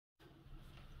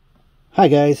Hi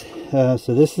guys,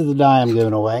 so this is the die I'm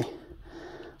giving away.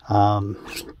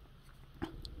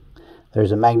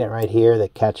 There's a magnet right here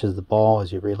that catches the ball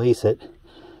as you release it,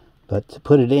 but to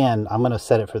put it in, I'm going to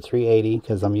set it for 380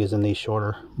 because I'm using these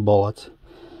shorter bullets.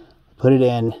 Put it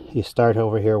in, you start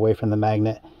over here away from the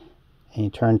magnet and you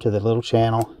turn to the little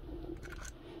channel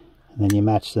and then you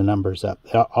match the numbers up.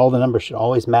 All the numbers should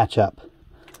always match up,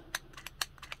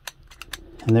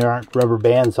 and there aren't rubber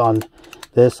bands on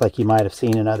this like you might have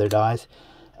seen in other dies.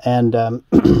 And so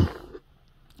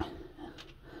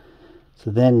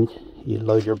then you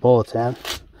load your bullets in,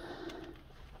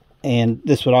 and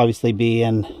this would obviously be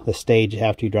in the stage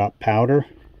after you drop powder,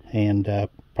 and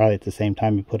probably at the same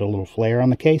time you put a little flare on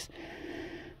the case.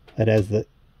 But as the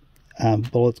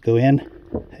bullets go in,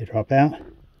 they drop out.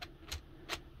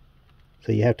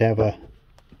 So you have to have a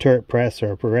turret press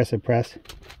or a progressive press.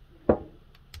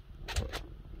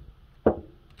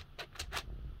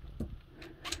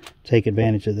 Take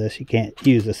advantage of this. You can't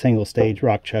use a single stage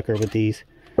rock chucker with these.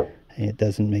 It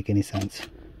doesn't make any sense.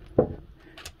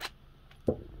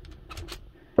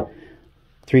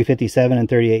 357 and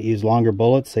 38 use longer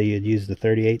bullets, so you'd use the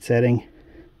 38 setting.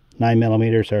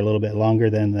 9mm are a little bit longer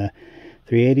than the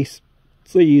 380s,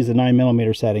 so you use the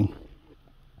 9mm setting.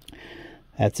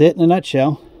 That's it in a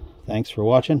nutshell. Thanks for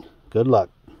watching. Good luck.